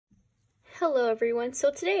Hello everyone, so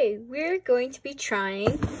today we're going to be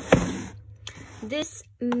trying this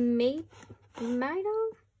maido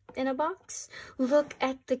in a box. Look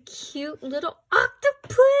at the cute little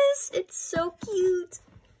octopus, it's so cute.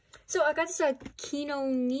 So I got this at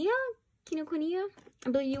Kinokuniya, I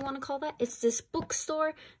believe you want to call that. It's this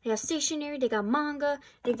bookstore. They have stationery, they got manga,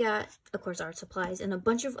 they got, of course, art supplies, and a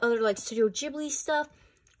bunch of other like Studio Ghibli stuff.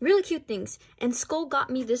 Really cute things. And Skull got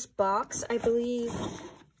me this box, I believe.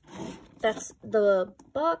 That's the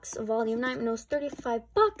box, volume 9, and it was 35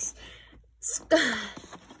 bucks.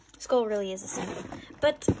 Skull really is a simple.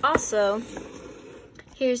 But also,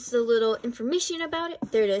 here's the little information about it.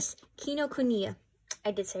 There it is, Kinokuniya.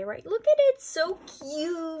 I did say it right. Look at it, so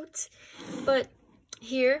cute. But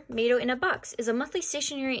here, Maido in a Box is a monthly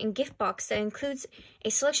stationery and gift box that includes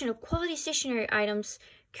a selection of quality stationery items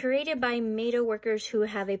curated by Maido workers who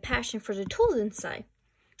have a passion for the tools inside.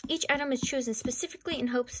 Each item is chosen specifically in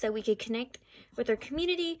hopes that we can connect with our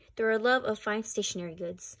community through our love of fine stationery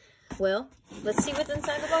goods. Well, let's see what's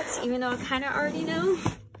inside the box, even though I kind of already know.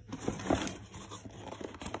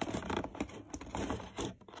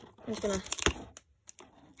 I'm just gonna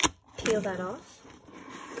peel that off.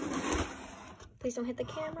 Please don't hit the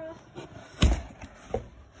camera.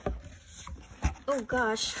 Oh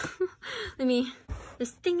gosh.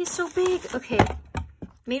 This thing is so big. Okay.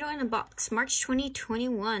 Maido in a Box, March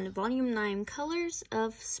 2021, Volume 9, Colors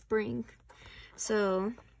of Spring.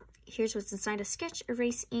 So, here's what's inside: a sketch,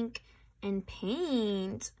 erase, ink, and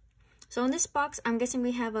paint. So, in this box, I'm guessing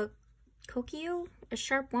we have a Kokio, a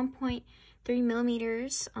sharp 1.3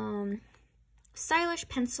 millimeters, stylish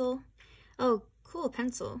pencil. Oh, cool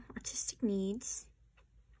pencil. Artistic needs.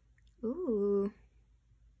 Ooh.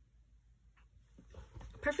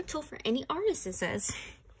 Perfect tool for any artist, it says.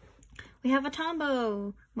 We have a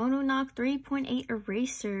Tombow Mononoke 3.8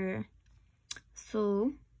 eraser.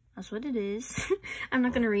 So, that's what it is. I'm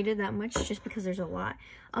not going to read it that much just because there's a lot.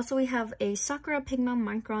 Also, we have a Sakura Pigment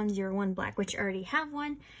Micron 01 Black, which I already have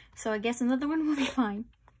one. So, I guess another one will be fine.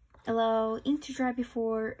 Allow ink to dry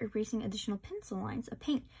before erasing additional pencil lines. A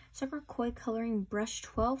paint Sakura Koi Coloring Brush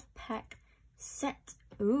 12-pack set.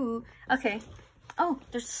 Ooh, okay. Oh,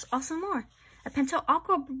 there's also more. A Pentel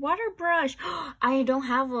Aqua Water Brush. I don't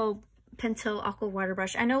have a Pentel Aqua Water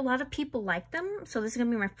Brush. I know a lot of people like them, so this is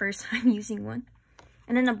gonna be my first time using one.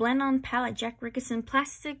 And then a Blend On Palette Jack Rickerson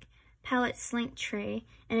plastic palette slant tray,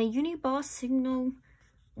 and a Uniball Signal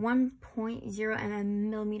 1.0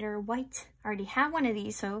 millimeter white. I already have one of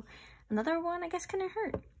these, so another one I guess couldn't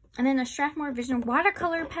hurt. And then a Strathmore Vision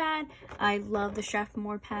watercolor pad. I love the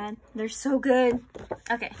Strathmore pad. They're so good.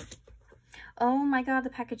 Okay. Oh my god,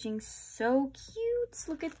 the packaging's so cute.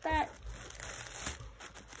 Look at that.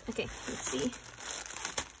 Okay, let's see.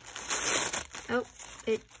 Oh,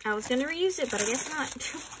 I was gonna reuse it, but I guess not.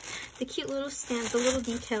 The cute little stamp, the little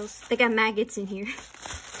details. They got maggots in here.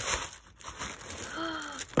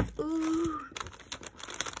 Ooh.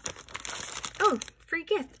 Oh, free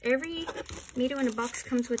gift. Every Maido in a Box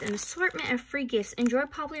comes with an assortment of free gifts. Enjoy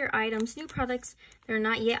popular items, new products that are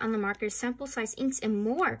not yet on the market, sample size inks, and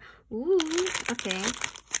more. Ooh, okay.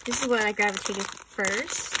 This is what I gravitated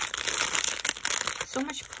first. So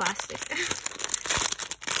much plastic.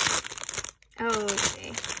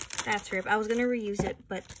 Okay, that's ripped. I was gonna reuse it,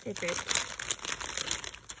 but it ripped.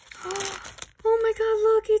 Oh my god,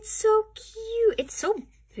 look, it's so cute. It's so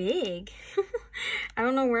big. I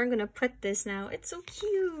don't know where I'm gonna put this now. It's so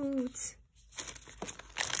cute.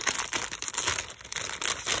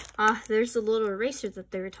 Ah, there's the little eraser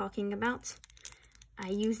that they were talking about. I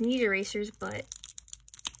use neat erasers, but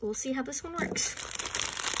we'll see how this one works.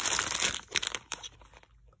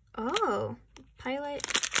 Oh, pilot.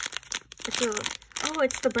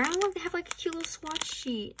 It's the brown one. They have like a cute little swatch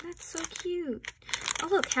sheet. That's so cute. Oh,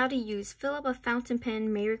 look, how to use. Fill up a fountain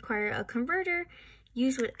pen may require a converter.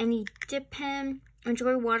 Use with any dip pen.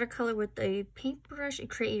 Enjoy watercolor with a paintbrush and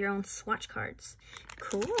create your own swatch cards.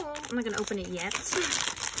 Cool. I'm not going to open it yet.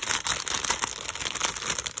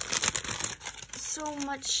 So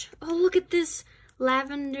much. Oh, look at this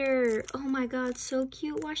lavender. Oh my god, so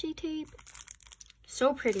cute. Washi tape.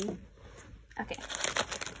 So pretty. Okay.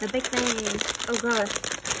 The big thing. Oh god.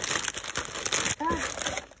 Ah.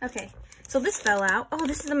 Okay. So this fell out. Oh,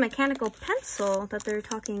 this is the mechanical pencil that they're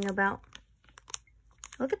talking about.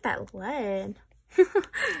 Look at that lead.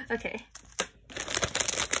 Okay.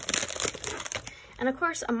 And of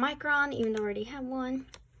course, a micron, even though I already have one.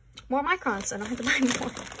 More microns, so I don't have to buy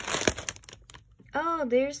more. Oh,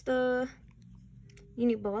 there's the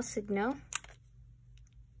Uniball Signal.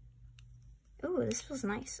 Oh, this feels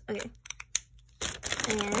nice. Okay.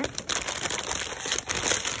 And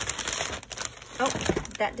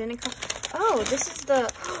that didn't come. Oh, this is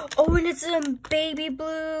the, oh, and it's in baby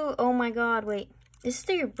blue. Oh my god, wait. This is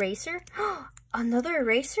the eraser? Another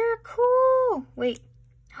eraser? Cool. Wait,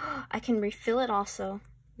 I can refill it also.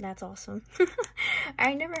 That's awesome.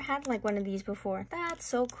 I never had like one of these before. That's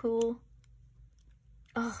so cool.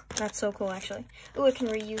 Oh, that's so cool actually. Oh, I can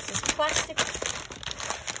reuse this plastic.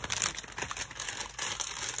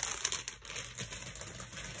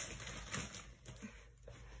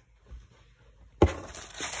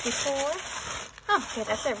 Before. Oh, okay,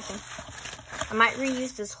 that's everything. I might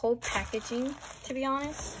reuse this whole packaging, to be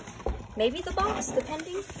honest. Maybe the box,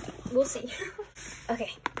 depending. We'll see.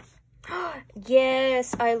 Okay.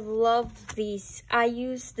 Yes, I love these. I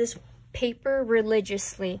use this paper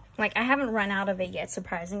religiously. Like, I haven't run out of it yet,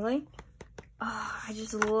 surprisingly. Oh, I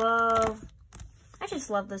just love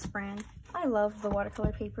this brand. I love the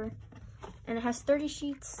watercolor paper. And it has 30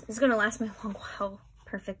 sheets. It's gonna last me a long while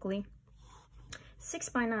perfectly.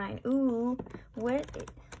 6x9. Ooh, what?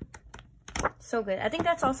 So good. I think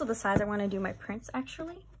that's also the size I want to do my prints,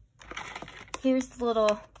 actually. Here's the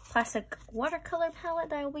little plastic watercolor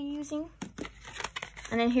palette that I'll be using.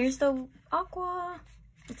 And then here's the aqua.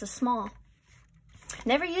 It's a small.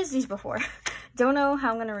 Never used these before. Don't know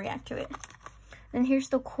how I'm going to react to it. Then here's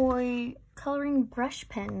the koi coloring brush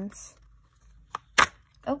pens.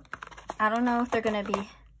 Oh, I don't know if they're going to be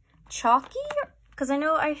chalky. Because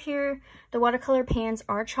I hear the watercolor pans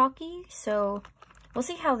are chalky. So we'll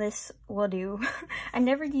see how this will do. I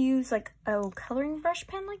never used like a coloring brush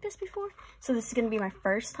pen like this before. So this is going to be my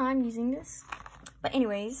first time using this. But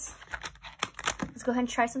anyways, let's go ahead and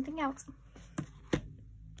try something else.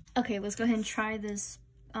 Okay, let's go ahead and try this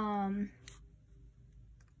Kona.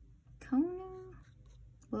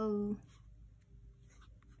 Whoa.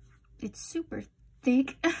 It's super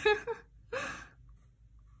thick.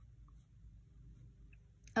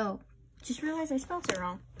 Oh, just realized I spelled it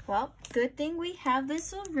wrong. Well, good thing we have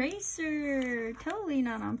this eraser. Totally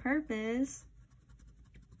not on purpose.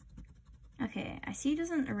 Okay, I see it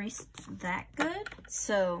doesn't erase that good,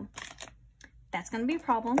 so that's gonna be a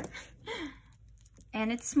problem.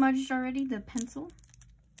 And it's smudged already, the pencil.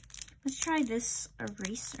 Let's try this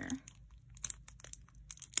eraser.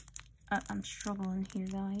 I'm struggling here,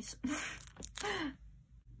 guys.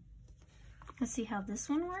 Let's see how this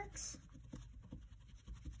one works.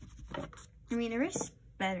 I mean, erase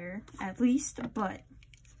better, at least, but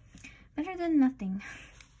better than nothing.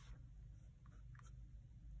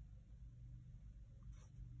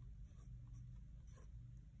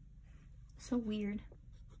 So weird.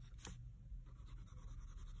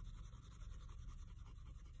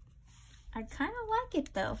 I kind of like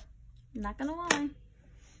it though, not gonna lie.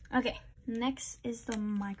 Okay, next is the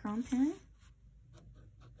micron pen.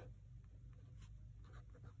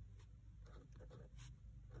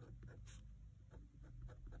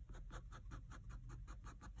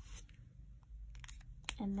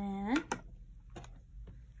 And then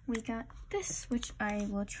we got this, which I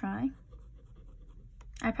will try.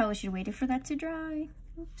 I probably should have waited for that to dry.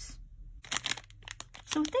 Oops.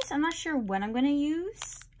 So with this, I'm not sure what I'm gonna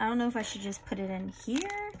use. I don't know if I should just put it in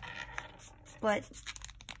here, but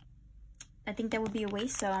I think that would be a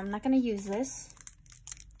waste, so I'm not gonna use this.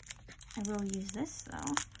 I will use this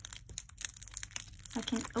though. I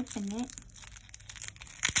can open it.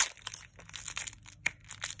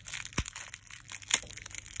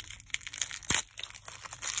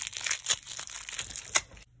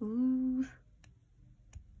 Ooh.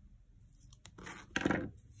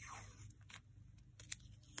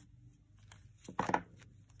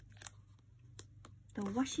 The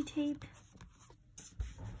washi tape.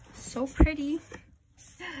 So pretty.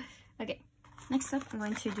 Okay, next up I'm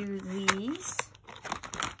going to do these.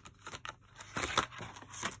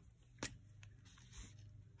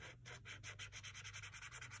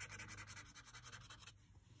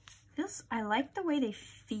 I like the way they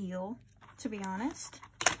feel, to be honest.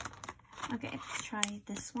 Okay, let's try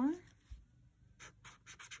this one.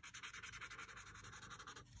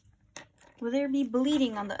 Will there be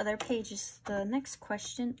bleeding on the other page is the next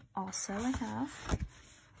question also I have.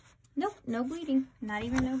 Nope, no bleeding. Not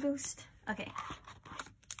even no ghost. Okay.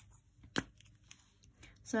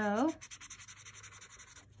 So,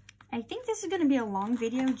 I think this is going to be a long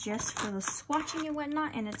video just for the swatching and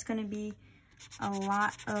whatnot, and it's going to be a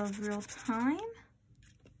lot of real time.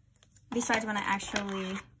 Besides when I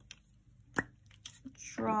actually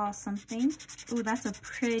draw something. Ooh, that's a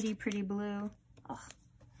pretty, pretty blue. Oh,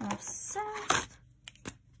 I'm obsessed.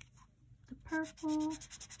 The purple.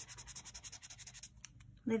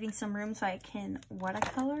 Leaving some room so I can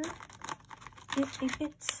watercolor it a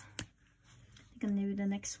bit. I'm gonna do the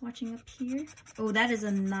next swatching up here. Oh, that is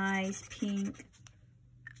a nice pink.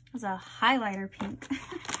 It's a highlighter pink.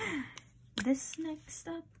 This next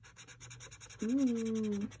up.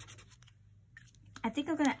 Ooh. I think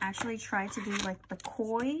I'm gonna actually try to do like the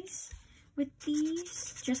kois with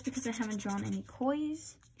these, just because I haven't drawn any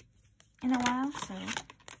kois in a while, so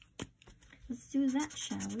let's do that,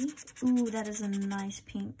 shall we? Ooh, that is a nice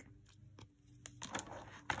pink.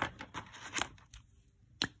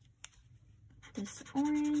 This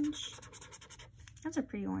orange. That's a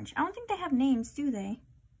pretty orange. I don't think they have names, do they?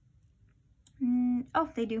 Oh,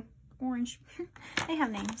 they do. Orange. They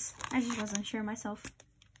have names. I just wasn't sure myself.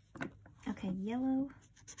 Okay, yellow.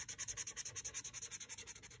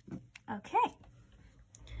 Okay.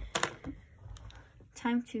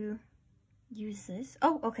 Time to use this.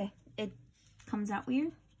 Oh, okay. It comes out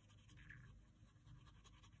weird.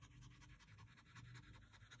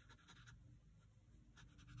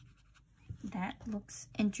 That looks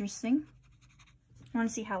interesting. I want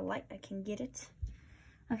to see how light I can get it.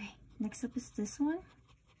 Okay, next up is this one.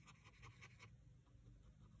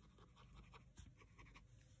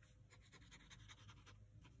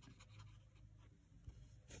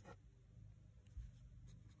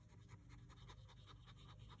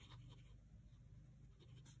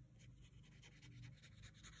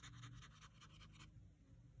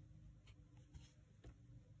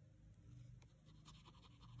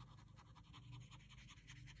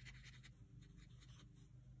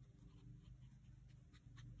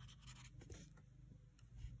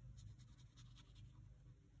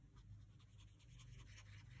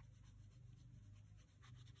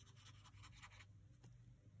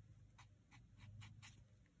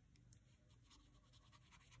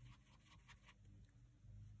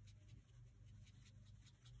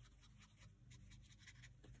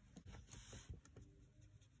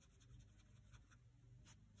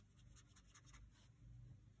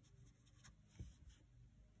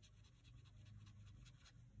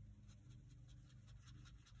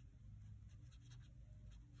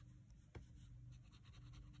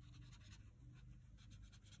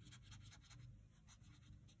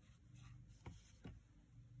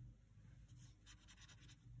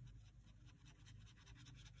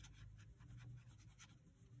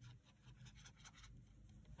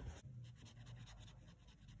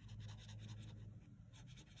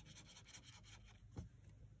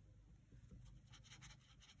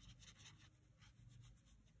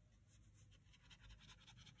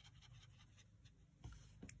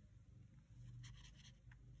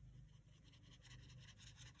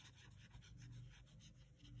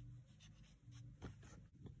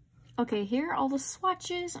 Okay, here are all the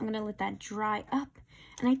swatches. I'm gonna let that dry up.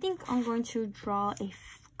 And I think I'm going to draw a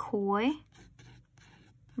koi,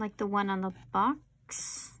 like the one on the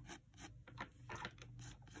box.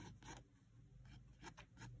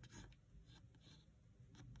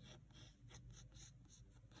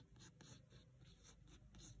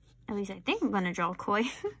 At least I think I'm gonna draw a koi.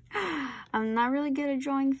 I'm not really good at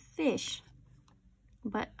drawing fish,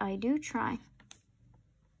 but I do try.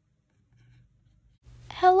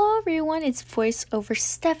 Hello everyone, it's voiceover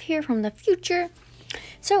Steph here from the future.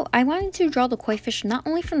 So I wanted to draw the koi fish not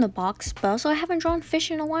only from the box, but also I haven't drawn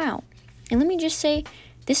fish in a while. And let me just say,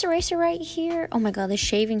 this eraser right here, oh my god, the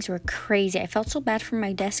shavings were crazy. I felt so bad for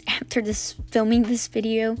my desk after filming this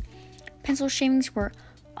video. Pencil shavings were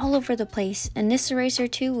all over the place. And this eraser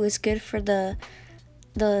too was good for the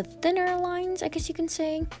thinner lines, I guess you can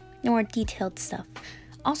say. The more detailed stuff.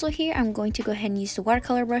 Also here, I'm going to go ahead and use the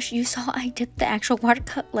watercolor brush. You saw I dipped the actual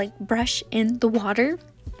brush in the water.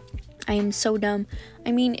 I am so dumb.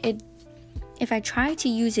 I mean, if I try to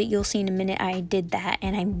use it, you'll see in a minute I did that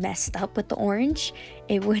and I messed up with the orange.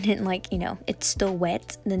 It wouldn't it's still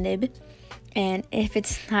wet, the nib. And if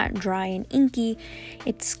it's not dry and inky,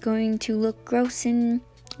 it's going to look gross and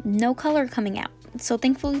no color coming out. So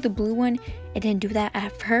thankfully the blue one, it didn't do that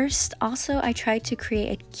at first. Also, I tried to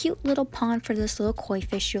create a cute little pond for this little koi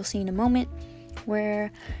fish you'll see in a moment,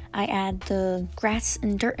 where I add the grass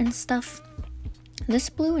and dirt and stuff. This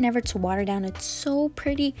blue, whenever it's watered down, it's so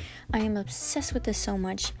pretty. I am obsessed with this so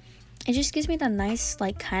much. It just gives me that nice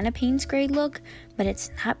kind of Payne's gray look, but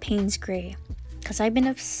it's not Payne's gray. Because I've been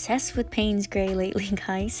obsessed with Payne's gray lately,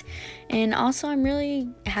 guys. And also, I'm really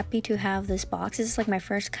happy to have this box. This is like my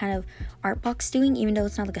first kind of art box doing, even though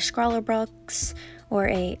it's not like a scrawler box or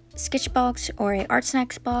a sketch box or a art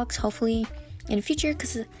snacks box, hopefully in the future.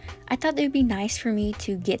 Because I thought it would be nice for me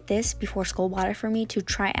to get this before school bought it for me to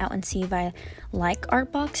try out and see if I like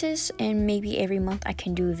art boxes. And maybe every month I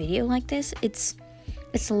can do a video like this. It's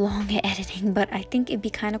long editing, but I think it'd be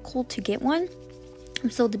kind of cool to get one. I'm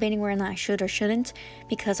still debating whether or not I should or shouldn't,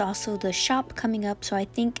 because also the shop coming up. So I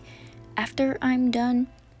think after I'm done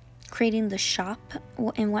creating the shop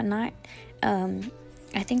and whatnot.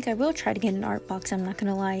 I think I will try to get an art box, I'm not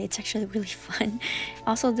gonna lie, it's actually really fun.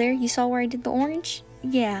 Also there, you saw where I did the orange?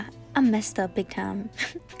 Yeah, I messed up big time.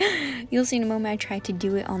 You'll see in a moment I tried to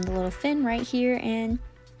do it on the little fin right here and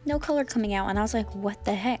no color coming out, and I was like, what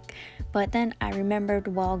the heck? But then I remembered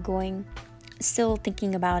while going, still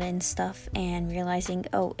thinking about it and stuff, and realizing,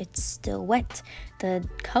 oh, it's still wet. The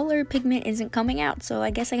color pigment isn't coming out, so I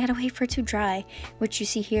guess I gotta wait for it to dry, which you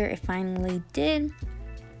see here, it finally did.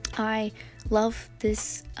 I love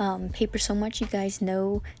this paper so much. You guys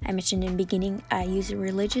know I mentioned in the beginning I use it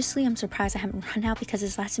religiously. I'm surprised I haven't run out because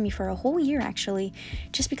it's lasted me for a whole year actually,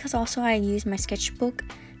 just because also I use my sketchbook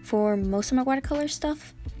for most of my watercolor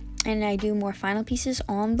stuff, and I do more final pieces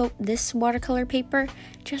on this watercolor paper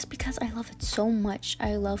just because I love it so much.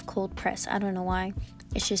 I love cold press. I don't know why.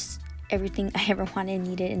 It's just everything I ever wanted and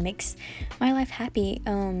needed. It makes my life happy.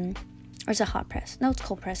 Or is it hot press? No, it's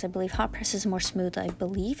cold press, I believe. Hot press is more smooth, I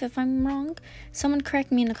believe, if I'm wrong. Someone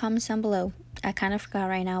correct me in the comments down below. I kind of forgot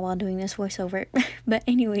right now while doing this voiceover. But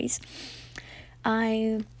anyways,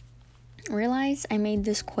 I realized I made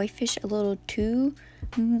this koi fish a little too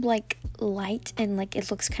like light, and like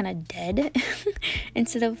it looks kind of dead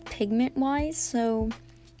instead of pigment wise, so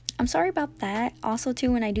I'm sorry about that. Also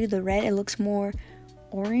too, when I do the red, it looks more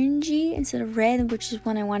orangey instead of red, which is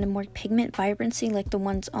when I wanted more pigment vibrancy like the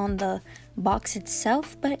ones on the box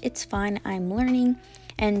itself, but it's fine. I'm learning,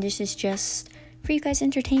 and this is just for you guys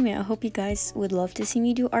entertainment. I hope you guys would love to see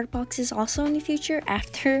me do art boxes also in the future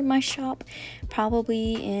after my shop,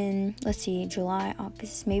 probably in, let's see, July,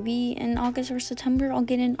 August, maybe in August or September I'll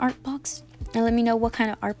get an art box, and let me know what kind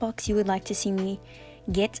of art box you would like to see me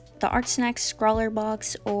get. The Art Snacks scrawler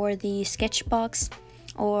box, or the sketch box,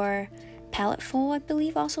 or palette full, I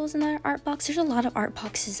believe also is another art box. There's a lot of art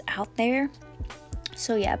boxes out there.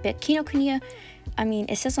 So yeah, but Kinokuniya, I mean,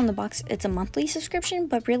 it says on the box it's a monthly subscription,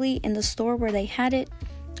 but really in the store where they had it,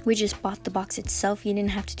 we just bought the box itself. You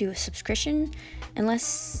didn't have to do a subscription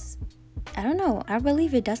unless, I don't know, I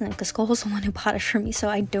believe it doesn't, because Cole's the one who bought it for me, so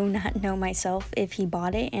I do not know myself if he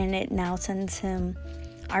bought it and it now sends him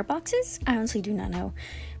art boxes. I honestly do not know.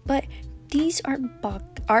 But these art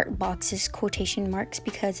boxes, quotation marks,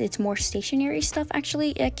 because it's more stationary stuff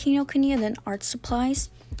actually at Kinokuniya than art supplies.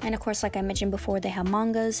 And of course, like I mentioned before, they have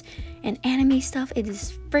mangas and anime stuff. It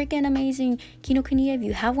is freaking amazing. Kinokuniya, if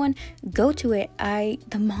you have one, go to it.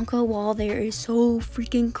 The manga wall there is so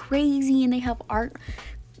freaking crazy, and they have art,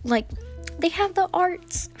 like they have the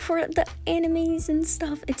arts for the animes and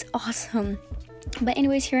stuff. It's awesome. But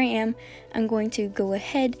anyways, here I am. I'm going to go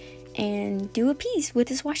ahead and do a piece with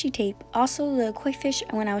this washi tape. Also, the koi fish,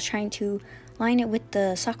 when I was trying to line it with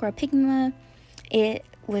the Sakura Pigma, it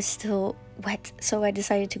was still wet, so I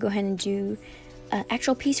decided to go ahead and do an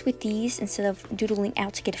actual piece with these instead of doodling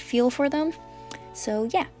out to get a feel for them. So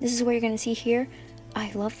yeah, this is what you're gonna see here. I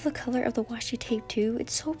love the color of the washi tape too.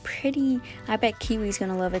 It's so pretty. I bet Kiwi's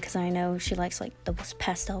gonna love it because I know she likes like those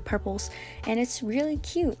pastel purples, and it's really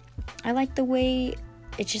cute. I like the way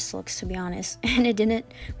it just looks, to be honest. And it didn't,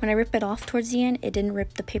 when I rip it off towards the end, it didn't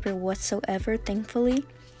rip the paper whatsoever, thankfully.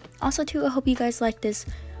 Also too, I hope you guys like this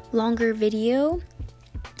longer video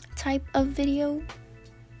type of video.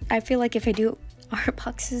 I feel like if I do art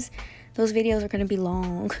boxes, those videos are going to be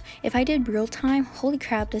long. If I did real time, holy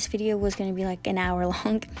crap, this video was going to be like an hour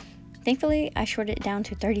long. Thankfully, I shorted it down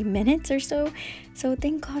to 30 minutes or so, so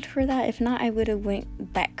thank God for that. If not, I would have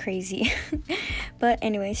went back crazy. But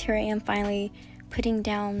anyways, here I am finally putting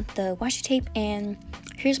down the washi tape, and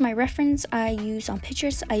here's my reference I use on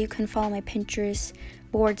Pinterest. You can follow my Pinterest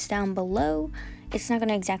boards down below. It's not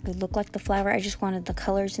gonna exactly look like the flower. I just wanted the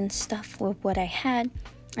colors and stuff with what I had,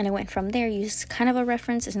 and I went from there, used kind of a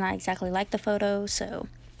reference. It's not exactly like the photo, so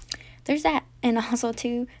there's that. And also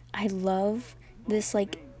too, I love this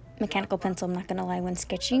like mechanical pencil, I'm not gonna lie, when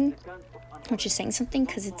sketching, which is saying something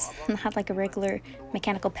because it's not like a regular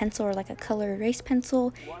mechanical pencil or like a color erase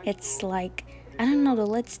pencil. It's like, I don't know, the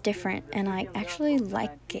lead's different, and I actually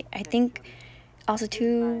like it. I think also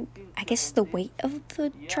too, I guess the weight of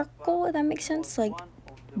the charcoal, if that makes sense, like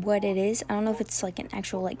what it is. I don't know if it's like an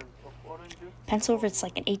actual like pencil, if it's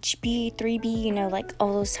like an HB, 3B, you know, like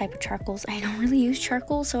all those type of charcoals. I don't really use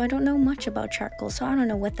charcoal, so I don't know much about charcoal, so I don't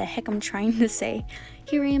know what the heck I'm trying to say.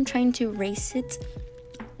 Here I am trying to erase it.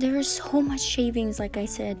 There is so much shavings, like I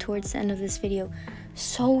said towards the end of this video.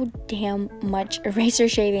 So damn much eraser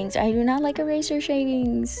shavings. I do not like eraser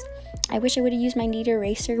shavings. I wish I would have used my kneader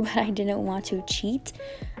eraser, but I didn't want to cheat.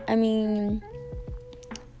 I mean,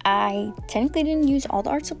 I technically didn't use all the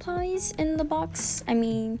art supplies in the box. I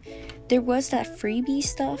mean, there was that freebie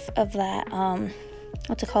stuff of that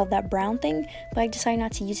what's it called, that brown thing, but I decided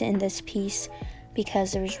not to use it in this piece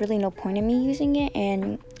because there was really no point in me using it,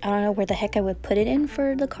 and I don't know where the heck I would put it in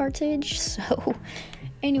for the cartridge. So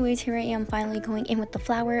anyways, here I am finally going in with the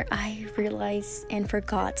flour. I realized and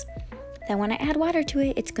forgot that when I add water to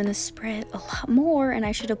it, it's gonna spread a lot more, and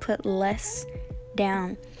I should have put less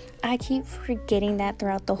down. I keep forgetting that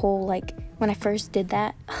throughout the whole, like, when I first did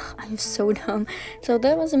that. I'm so dumb. So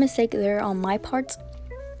there was a mistake there on my part,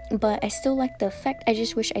 but I still like the effect. I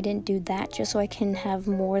just wish I didn't do that, just so I can have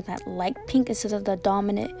more of that light pink instead of the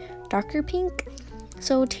dominant darker pink.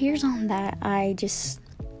 So tears on that. I just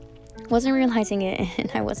wasn't realizing it,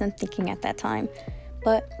 and I wasn't thinking at that time.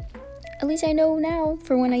 But at least I know now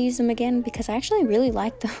for when I use them again, because I actually really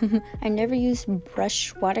like them. I never used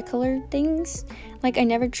brush watercolor things. Like, I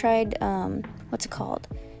never tried, what's it called?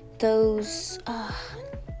 Those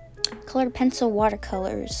colored pencil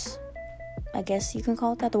watercolors. I guess you can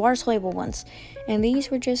call it that. The water soluble ones. And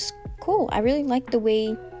these were just cool. I really like the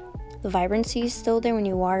way the vibrancy is still there when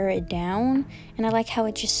you water it down. And I like how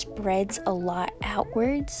it just spreads a lot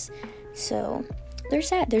outwards. So there's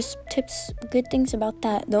that. There's tips, good things about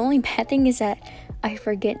that. The only bad thing is that I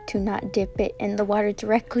forget to not dip it in the water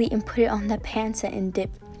directly and put it on the pan set and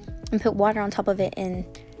dip and put water on top of it and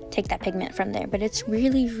take that pigment from there. But it's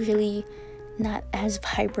really not as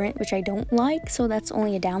vibrant, which I don't like, so that's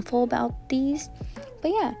only a downfall about these.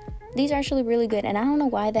 But yeah, these are actually really good, and I don't know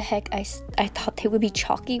why the heck I thought they would be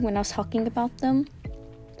chalky when I was talking about them,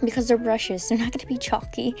 because they're brushes. They're not going to be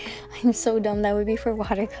chalky. I'm so dumb. That would be for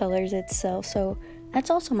watercolors itself, so that's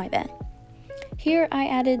also my bad. Here I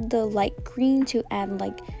added the light green to add,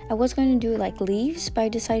 like, I was going to do like leaves, but I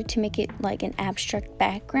decided to make it like an abstract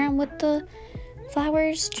background with the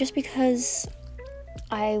flowers, just because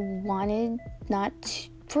I wanted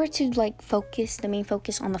for it to like focus, the main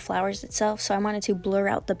focus on the flowers itself. So I wanted to blur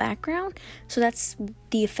out the background. So that's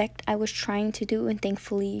the effect I was trying to do, and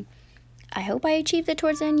thankfully I hope I achieved it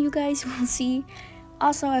towards the end. You guys will see.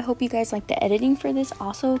 Also, I hope you guys like the editing for this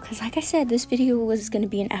also, because like I said, this video was going to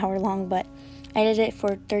be an hour long, but I did it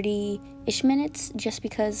for 30-ish minutes just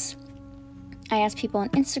because I asked people on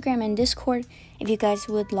Instagram and Discord if you guys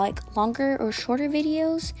would like longer or shorter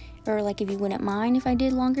videos, or like if you wouldn't mind if I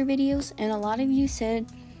did longer videos, and a lot of you said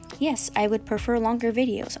yes, I would prefer longer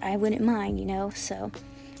videos. I wouldn't mind, you know, so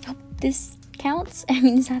hope this counts. I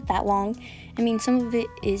mean, it's not that long. I mean, some of it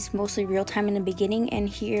is mostly real time in the beginning, and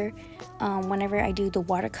here whenever I do the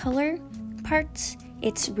watercolor parts,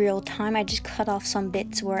 it's real time. I just cut off some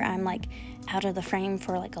bits where I'm like out of the frame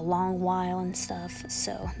for like a long while and stuff.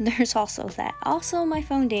 So there's also that. Also, my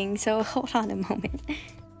phone ding, so hold on a moment.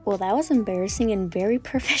 Well, that was embarrassing and very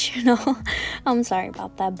professional. I'm sorry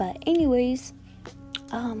about that, but anyways,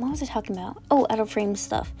 what was I talking about? Oh, out of frame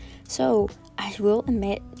stuff. So I will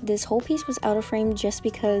admit, this whole piece was out of frame just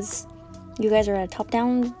because you guys are at a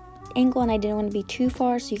top-down angle, and I didn't want to be too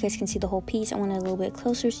far so you guys can see the whole piece. I wanted a little bit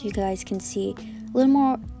closer so you guys can see a little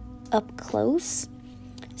more up close.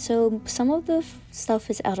 So some of the stuff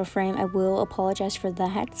is out of frame. I will apologize for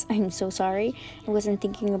that. I'm so sorry. I wasn't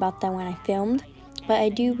thinking about that when I filmed, but I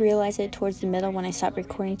do realize it towards the middle when I stopped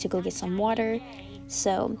recording to go get some water.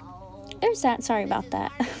 So there's that. Sorry about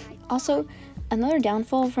that. Also, another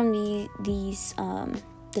downfall from this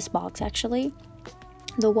box, actually,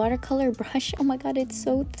 the watercolor brush. Oh my god, it's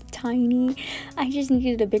so tiny. I just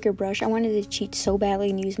needed a bigger brush. I wanted to cheat so badly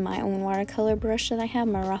and use my own watercolor brush that I have,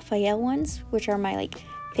 my Raphael ones, which are my like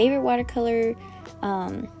favorite watercolor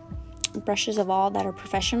brushes of all that are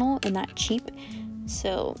professional and not cheap.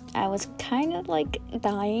 So I was kind of like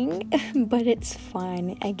dying, but it's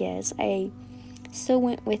fine, I guess. I still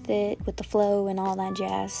went with it, with the flow and all that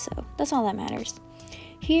jazz, so that's all that matters.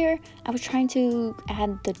 Here, I was trying to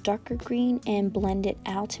add the darker green and blend it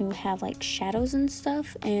out to have like shadows and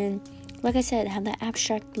stuff, and like I said, have that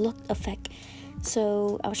abstract look effect.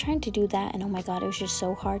 So I was trying to do that, and oh my god, it was just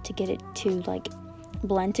so hard to get it to like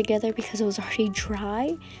blend together because it was already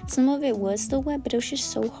dry. Some of it was still wet, but it was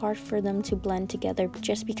just so hard for them to blend together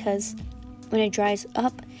just because when it dries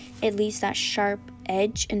up, it leaves that sharp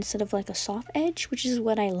edge instead of like a soft edge, which is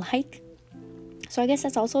what I like. So I guess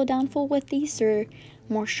that's also a downfall with these. They're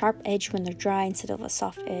more sharp edge when they're dry instead of a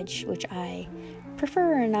soft edge, which I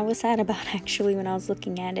prefer, and I was sad about actually when I was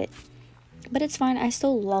looking at it. But it's fine. I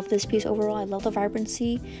still love this piece overall. I love the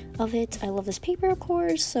vibrancy of it. I love this paper, of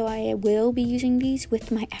course, so I will be using these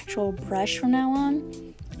with my actual brush from now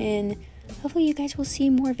on, and hopefully you guys will see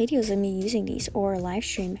more videos of me using these, or a live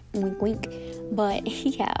stream, wink wink. But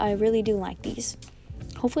yeah, I really do like these.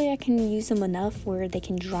 Hopefully I can use them enough where they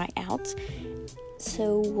can dry out,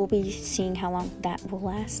 so we'll be seeing how long that will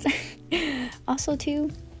last. Also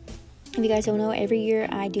too, If you guys don't know, every year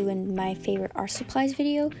I do in my favorite art supplies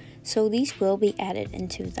video, so these will be added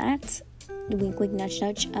into that. Wink wink nudge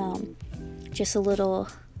nudge. Just a little,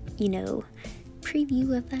 you know,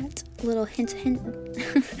 preview of that, a little hint hint.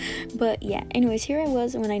 But yeah, anyways, here I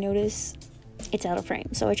was when I noticed it's out of frame,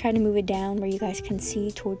 so I tried to move it down where you guys can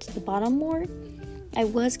see towards the bottom more. I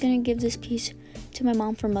was gonna give this piece to my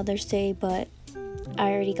mom for Mother's Day, but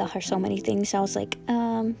I already got her so many things, so I was like,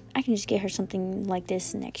 I can just get her something like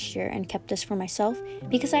this next year, and kept this for myself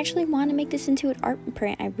because I actually want to make this into an art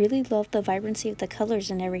print. I really love the vibrancy of the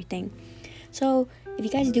colors and everything. So if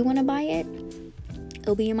you guys do want to buy it,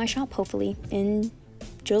 it'll be in my shop hopefully in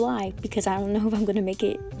July, because I don't know if I'm gonna make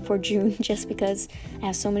it for June just because I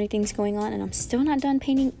have so many things going on, and I'm still not done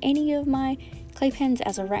painting any of my clay pens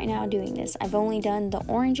as of right now doing this. I've only done the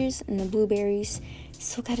oranges and the blueberries.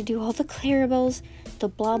 Still got to do all the clarabels, the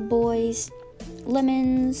blob boys,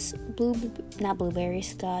 lemons, not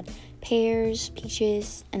blueberries, god, pears,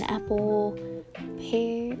 peaches, an apple,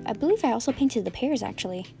 pear. I believe I also painted the pears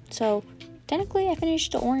actually. So technically I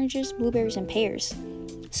finished the oranges, blueberries, and pears.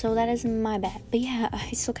 So that is my bad. But yeah,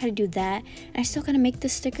 I still gotta do that. And I still gotta make the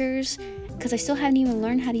stickers because I still haven't even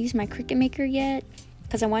learned how to use my Cricut Maker yet,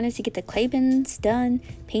 because I wanted to get the clay pens done,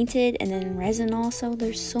 painted, and then resin also.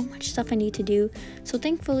 There's so much stuff I need to do. So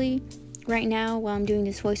thankfully, right now while I'm doing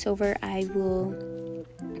this voiceover, I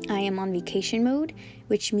am on vacation mode,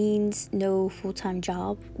 which means no full-time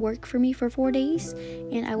job work for me for 4 days,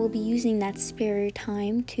 and I will be using that spare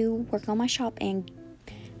time to work on my shop and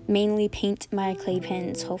mainly paint my clay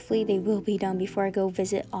pens. Hopefully they will be done before I go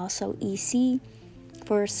visit also EC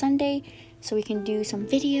for Sunday, so we can do some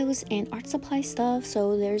videos and art supply stuff.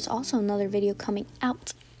 So there's also another video coming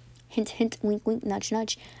out, hint hint, wink wink, nudge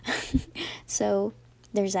nudge. So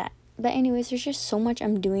there's that. But anyways, there's just so much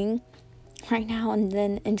I'm doing right now, and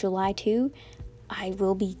then in July too I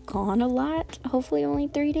will be gone a lot, hopefully only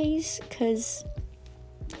 3 days, because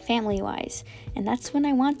family wise, and that's when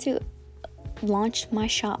I want to launch my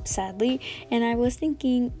shop, sadly. And I was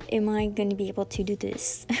thinking, am I going to be able to do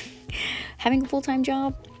this? Having a full-time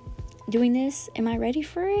job, doing this, am I ready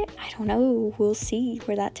for it? I don't know. We'll see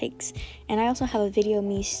where that takes. And I also have a video of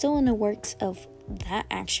me still in the works of that,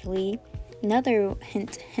 actually. Another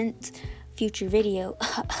hint hint future video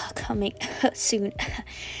coming soon.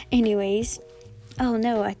 Anyways, oh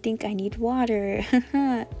no, I think I need water.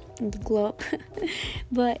 Glow up.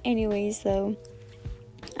 But anyways, though,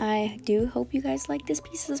 I do hope you guys like this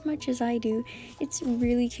piece as much as I do. It's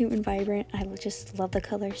really cute and vibrant. I just love the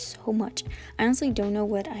colors so much. I honestly don't know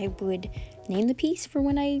what I would name the piece for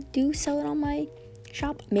when I do sell it on my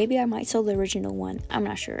shop. Maybe I might sell the original one. I'm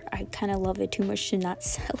not sure. I kind of love it too much to not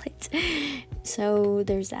sell it. So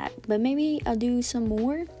there's that. But maybe I'll do some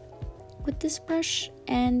more with this brush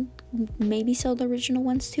and maybe sell the original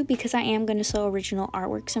ones too, because I am going to sell original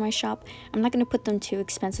artworks in my shop. I'm not going to put them too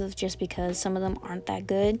expensive just because some of them aren't that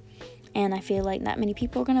good, and I feel like not many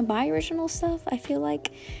people are going to buy original stuff, I feel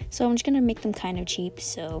like. So I'm just going to make them kind of cheap.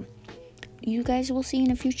 So you guys will see in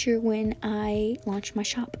the future when I launch my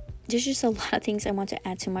shop. There's just a lot of things I want to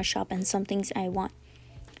add to my shop, and some things I want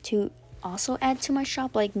to also add to my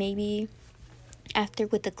shop, like maybe after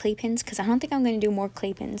with the clay pens, because I don't think I'm going to do more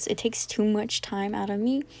clay pens. It takes too much time out of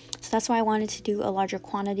me, so that's why I wanted to do a larger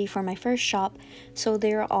quantity for my first shop, so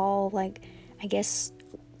they're all like, I guess,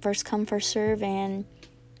 first come first serve, and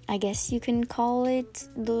I guess you can call it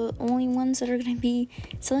the only ones that are going to be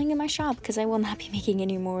selling in my shop, because I will not be making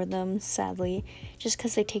any more of them, sadly, just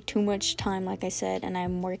because they take too much time, like I said, and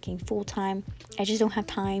I'm working full-time. I just don't have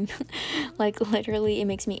time. Like, literally, it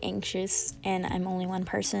makes me anxious, and I'm only one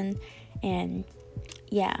person. And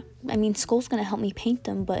yeah, I mean, Skull's gonna help me paint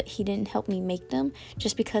them, but he didn't help me make them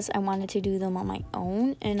just because I wanted to do them on my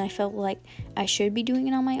own, and I felt like I should be doing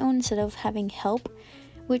it on my own instead of having help,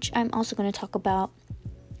 which I'm also going to talk about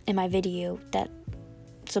in my video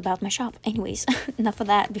that's about my shop. Anyways, enough of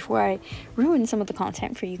that before I ruin some of the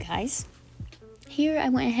content for you guys. Here I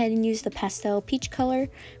went ahead and used the pastel peach color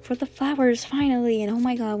for the flowers finally, and oh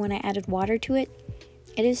my god, when I added water to it,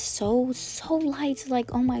 it is so light,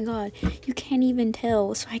 like, oh my god, you can't even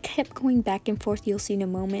tell. So I kept going back and forth, you'll see in a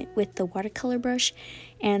moment, with the watercolor brush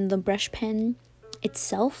and the brush pen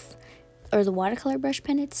itself, or the watercolor brush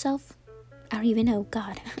pen itself. I don't even know,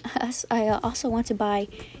 god. I also want to buy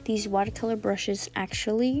these watercolor brushes,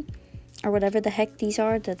 actually, or whatever the heck these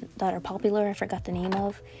are that are popular, I forgot the name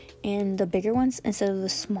of, and the bigger ones instead of the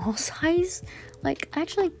small size. Like, I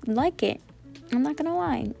actually like it, I'm not gonna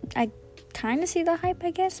lie. I kind of see the hype,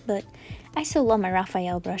 I guess, but I still love my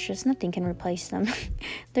Raphael brushes. Nothing can replace them.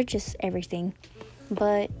 They're just everything.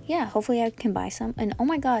 But yeah, hopefully I can buy some. And oh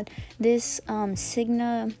my god, this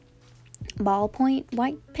Signa ballpoint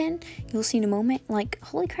white pen, you'll see in a moment. Like,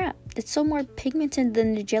 holy crap, it's so more pigmented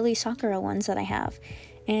than the jelly Sakura ones that I have,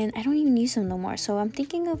 and I don't even use them no more. So I'm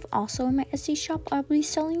thinking of also in my Etsy shop, I'll be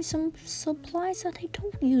selling some supplies that I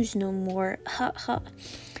don't use no more.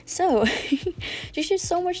 So there's just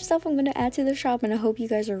so much stuff I'm gonna add to the shop, and I hope you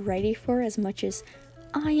guys are ready for as much as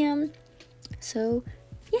I am. So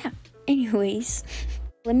yeah, anyways,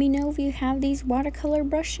 let me know if you have these watercolor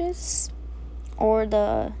brushes or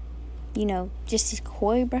the, you know, just these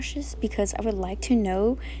koi brushes, because I would like to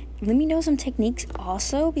know. Let me know some techniques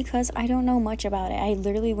also, because I don't know much about it. I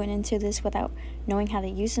literally went into this without knowing how to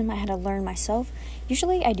use them. I had to learn myself.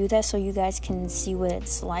 Usually I do that so you guys can see what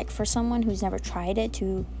it's like for someone who's never tried it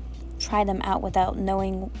to try them out without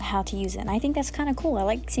knowing how to use it. And I think that's kind of cool. I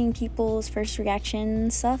like seeing people's first reaction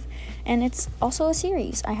and stuff, and it's also a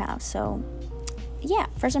series I have. So yeah,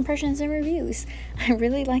 first impressions and reviews. I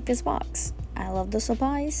really like this box. I love the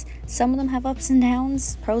supplies. Some of them have ups and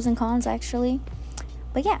downs, pros and cons actually.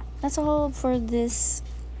 But yeah, that's all for this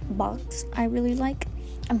box I really like.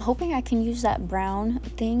 I'm hoping I can use that brown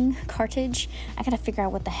thing, cartridge. I gotta figure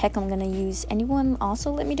out what the heck I'm gonna use. Anyone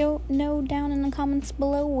also let me know down in the comments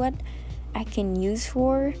below what I can use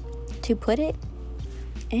for to put it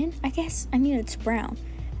in. I guess, I mean, it's brown.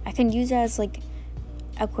 I can use it as, like,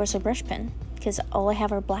 of course, a brush pen, because all I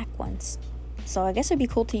have are black ones. So I guess it'd be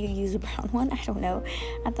cool to use a brown one. I don't know.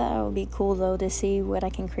 I thought it would be cool though to see what I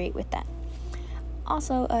can create with that.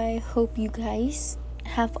 Also, I hope you guys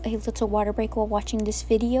have a little water break while watching this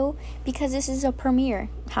video, because this is a premiere.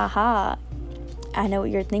 Haha. I know what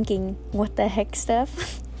you're thinking. What the heck,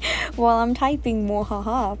 Steph? While I'm typing more,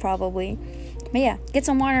 haha, probably. But yeah, get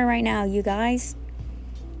some water right now, you guys.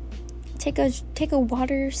 Take a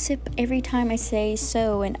water sip every time I say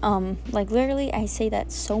so, and like literally I say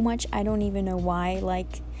that so much I don't even know why.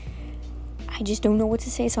 Like, I just don't know what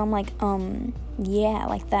to say, so I'm like yeah,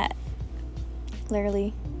 like that.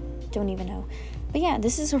 Literally don't even know. But yeah,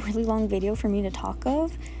 this is a really long video for me to talk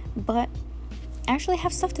of, but I actually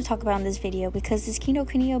have stuff to talk about in this video, because this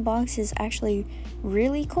Kinokuniya box is actually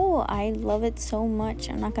really cool. I love it so much,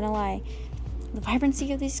 I'm not gonna lie. The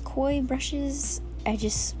vibrancy of these koi brushes, I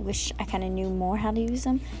just wish I kind of knew more how to use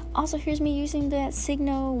them. Also, here's me using that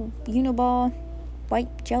Signo Uniball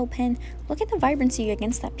white gel pen. Look at the vibrancy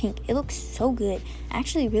against that pink. It looks so good. I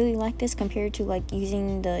actually really like this compared to like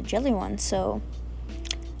using the jelly one, so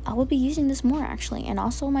I will be using this more actually. And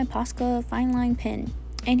also my Posca fine line pen.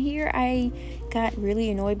 And here I got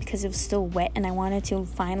really annoyed because it was still wet and I wanted to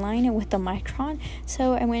fine line it with the Micron,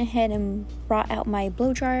 so I went ahead and brought out my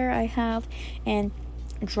blow dryer I have and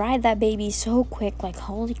dried that baby so quick. Like,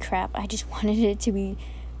 holy crap, I just wanted it to be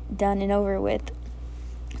done and over with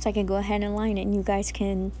so I can go ahead and line it and you guys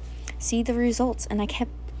can see the results. And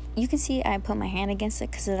you can see I put my hand against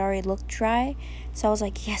it because it already looked dry, so I was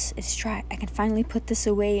like, yes, it's dry, I can finally put this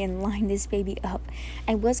away and line this baby up.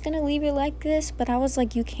 I was gonna leave it like this, but I was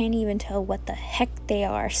like, you can't even tell what the heck they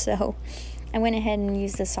are, so I went ahead and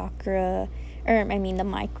used the the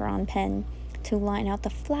Micron pen to line out the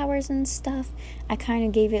flowers and stuff. I kind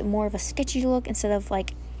of gave it more of a sketchy look instead of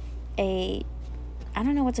like I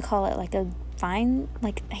don't know what to call it, like a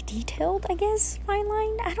detailed, I guess, fine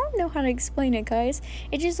line. I don't know how to explain it, guys.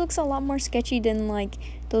 It just looks a lot more sketchy than like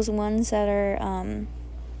those ones that are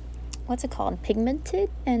what's it called, pigmented,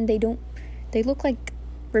 and they look like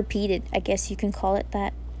repeated, I guess you can call it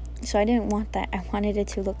that. So I didn't want that. I wanted it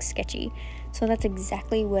to look sketchy, so that's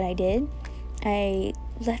exactly what I did. I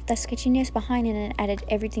left that sketchiness behind and then added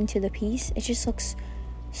everything to the piece. It just looks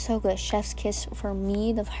so good. Chef's kiss for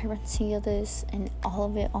me. The vibrancy of this and all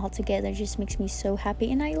of it all together just makes me so happy.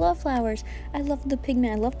 And I love flowers. I love the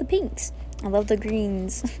pigment. I love the pinks. I love the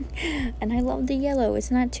greens. And I love the yellow.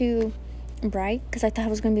 It's not too bright because I thought it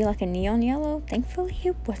was going to be like a neon yellow. Thankfully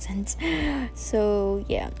it wasn't. So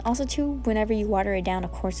yeah. Also too, whenever you water it down,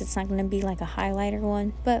 of course it's not going to be like a highlighter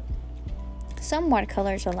one, but some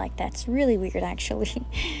watercolors are like that. It's really weird actually.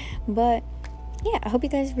 But yeah, I hope you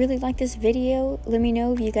guys really like this video. Let me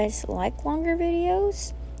know if you guys like longer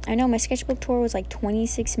videos. I know my sketchbook tour was like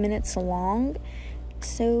 26 minutes long,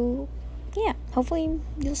 so yeah, hopefully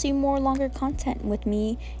you'll see more longer content with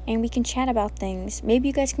me and we can chat about things. Maybe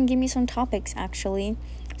you guys can give me some topics actually,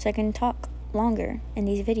 so I can talk longer in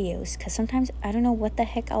these videos, because sometimes I don't know what the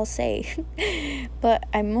heck I'll say. But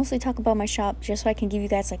I mostly talk about my shop just so I can give you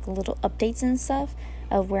guys like little updates and stuff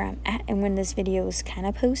of where I'm at and when this video is kind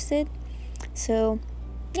of posted. So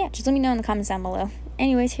yeah, just let me know in the comments down below.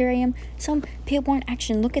 Anyways, here I am, some peel-born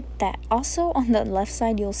action. Look at that. Also on the left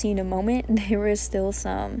side, you'll see in a moment, there was still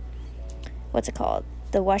some, what's it called,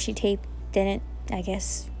 the washi tape didn't, I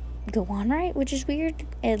guess, go on right, which is weird.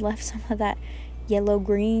 It left some of that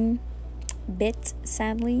yellow-green bit,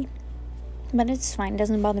 sadly. But it's fine. It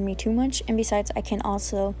doesn't bother me too much. And besides, I can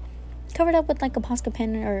also cover it up with like a Posca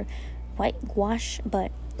pen or white gouache,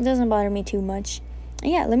 but it doesn't bother me too much.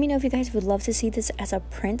 And yeah, let me know if you guys would love to see this as a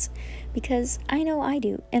print, because I know I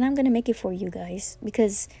do, and I'm gonna make it for you guys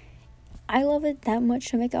because I love it that much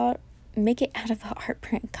to make it out of an art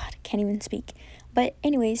print. God, I can't even speak. But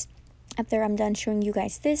anyways, after I'm done showing you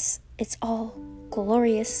guys this, it's all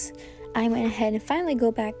glorious. I went ahead and finally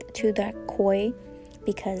go back to that koi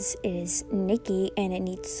because it is nicky and it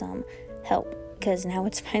needs some help, because now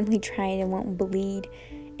it's finally dry and it won't bleed.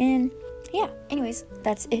 And yeah, anyways,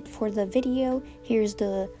 that's it for the video. Here's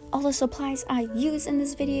all the supplies I use in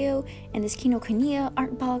this video and this Kinokuniya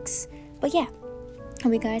art box. But yeah,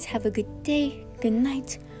 hope you guys have a good day, good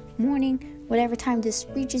night, morning, whatever time this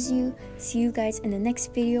reaches you. See you guys in the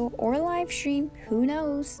next video or live stream, who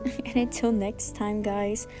knows. And until next time,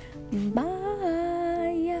 guys,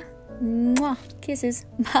 bye. Mwah. Kisses.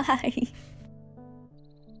 Bye.